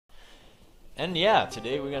And yeah,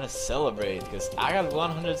 today we're gonna celebrate because I got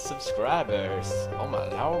 100 subscribers. Oh my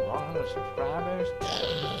lord, 100 subscribers.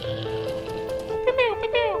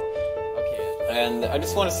 Okay. And I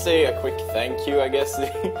just want to say a quick thank you, I guess.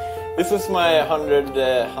 This was my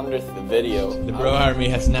 100th video. The Bro Army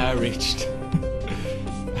has now reached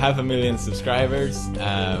 500,000 subscribers,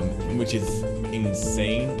 which is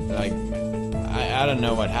insane. Like, I don't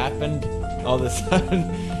know what happened. All of a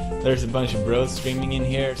sudden, there's a bunch of bros streaming in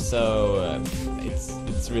here, so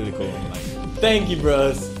it's really cool. Like, thank you,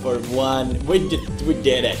 bros, for one. We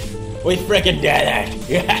did it. We freaking did it.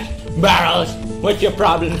 Yeah, Barrels. What's your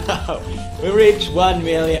problem now? We reached 1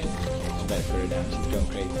 million. I better put her down. She's going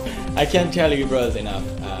crazy. I can't tell you, bros, enough.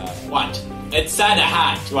 What? Inside a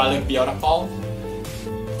hat. Do I look beautiful?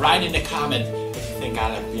 Write in the comments if you think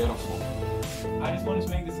I look beautiful. I just wanted to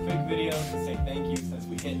make this quick video to say thank you since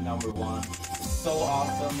we hit #1. So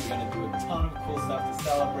awesome. We're gonna do a ton of cool stuff to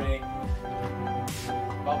celebrate.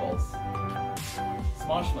 Bubbles.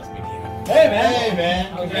 Smosh must be here. Hey man! Hey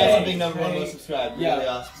man! Congrats on being #1 most subscribed. Really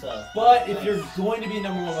awesome stuff. But if you're going to be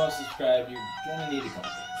 #1 most subscribed, you're gonna need a couple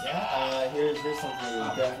things. Yeah? Here's something we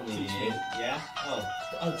definitely need. Yeah? Oh,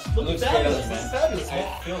 look at that. This is fabulous, man. I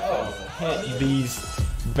feel hit these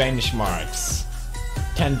benchmarks.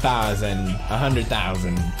 10,000,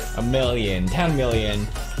 100,000, a million, 10 million.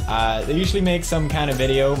 They usually make some kind of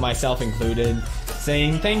video, myself included,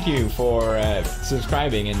 saying thank you for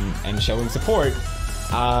subscribing and showing support.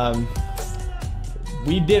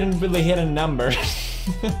 We didn't really hit a number.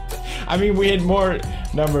 I mean, we hit more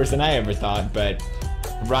numbers than I ever thought, but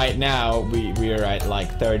right now we are at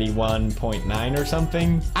like 31.9 or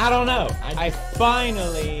something. I don't know. I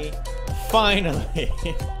finally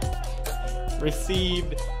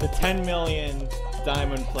received the 10 million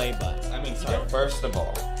diamond play button. I mean, sorry, first of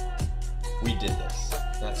all, we did this.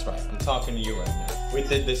 That's right, I'm talking to you right now. We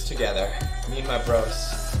did this together, me and my bros,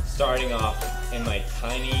 starting off in my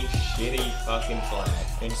tiny, shitty fucking flat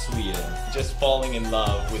in Sweden, just falling in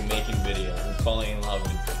love with making videos and falling in love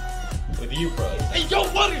with you, bros. Hey, yo,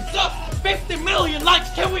 what is up? 50 million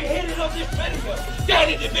likes, can we hit it on this video?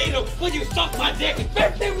 Danny DeVito, will you suck my dick?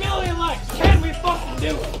 50 million likes, can we fucking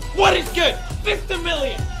do it? What is good? 50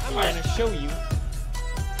 million! I'm gonna show you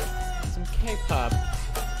some K-pop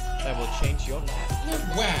that will change your life. No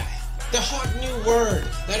way! The hot new word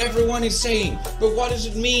that everyone is saying, but what does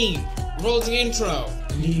it mean? Roll the intro.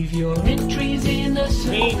 Leave your entries in the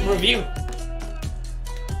Main review.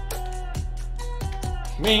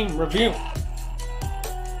 Main review.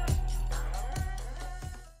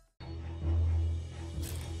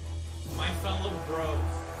 My fellow bros,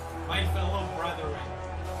 my fellow brethren,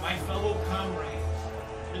 my fellow comrades,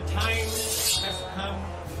 the time has come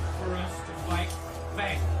for us to fight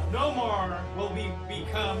back. No more will we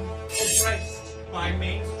become oppressed by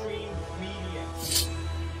mainstream media.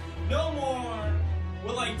 No more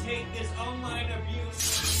will I take this online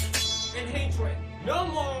abuse and hatred. No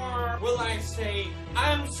more will I say,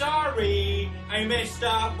 I'm sorry, I messed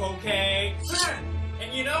up, okay?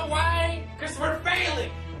 And you know why? Because we're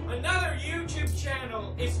failing. Another YouTube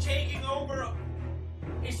channel is taking over.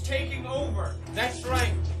 That's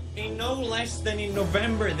right. In no less than in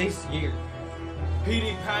November this year.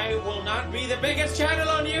 PEWDIEPIE will not be the biggest channel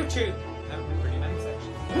on YouTube. That would be pretty nice,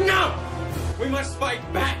 actually. No! We must fight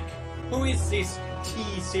back. Who is this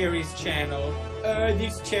T-Series channel?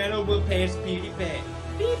 This channel will pass PEWDIEPIE.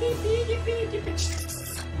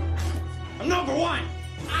 I'm #1.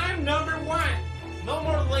 I'm #1. No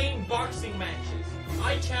more lame boxing matches.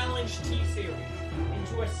 I challenge T-Series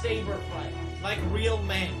into a saber fight, like real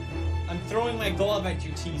men. I'm throwing my glove at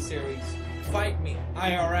you, T-Series. Fight me,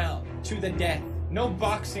 IRL, to the death. No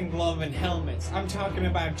boxing glove and helmets. I'm talking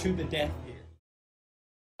about to the death here.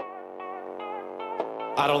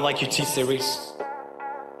 I don't like you, T-Series.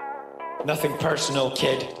 Nothing personal,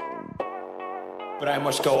 kid. But I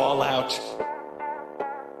must go all out.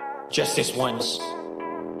 Just this once.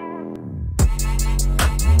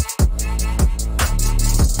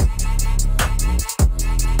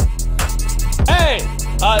 Hey!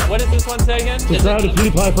 What does this one say again? Subscribe to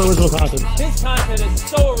PEWDIEPIE for original content. This content is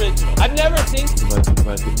so original. I've never seen.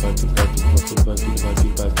 PEWDIEPIE.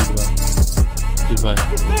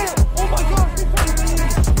 It's there! Oh my god!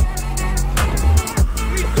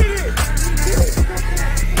 We did it!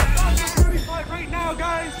 Right now,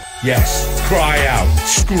 guys! Yes, cry out,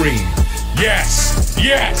 scream. Yes,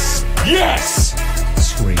 yes, yes!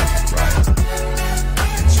 Scream, right?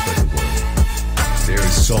 And spread the word. There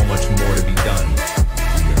is so much more to be done.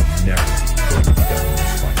 We are never going to be done in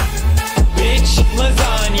this fight. Bitch,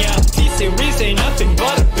 lasagna. T-Series ain't nothing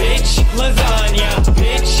but a bitch. Lasagna.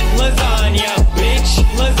 Bitch, lasagna. Bitch,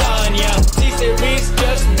 lasagna.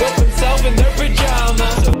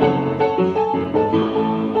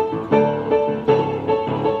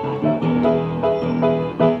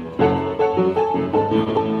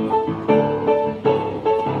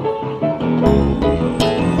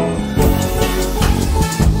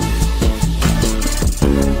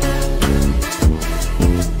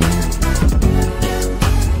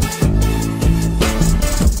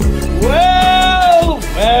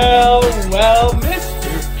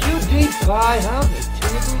 Bye, huh?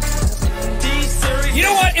 You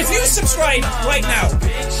know what? If you subscribe right now,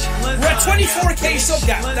 we're at 24K sub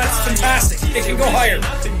gap. That's fantastic. It can go higher.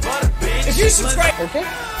 If you subscribe, Okay.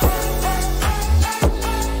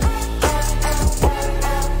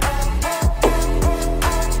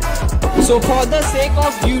 So for the sake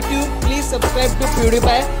of YouTube, please subscribe to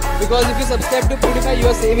PewDiePie, because if you subscribe to PewDiePie, you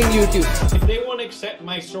are saving YouTube. If they want to accept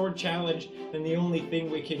my sword challenge, then the only thing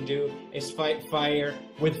we can do is fight fire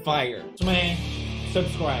with fire. Smash,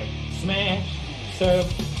 subscribe. Smash,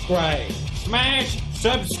 subscribe. Smash,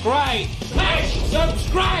 subscribe. Smash,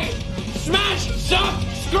 subscribe. Smash,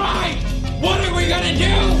 subscribe. What are we gonna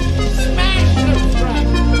do? Smash.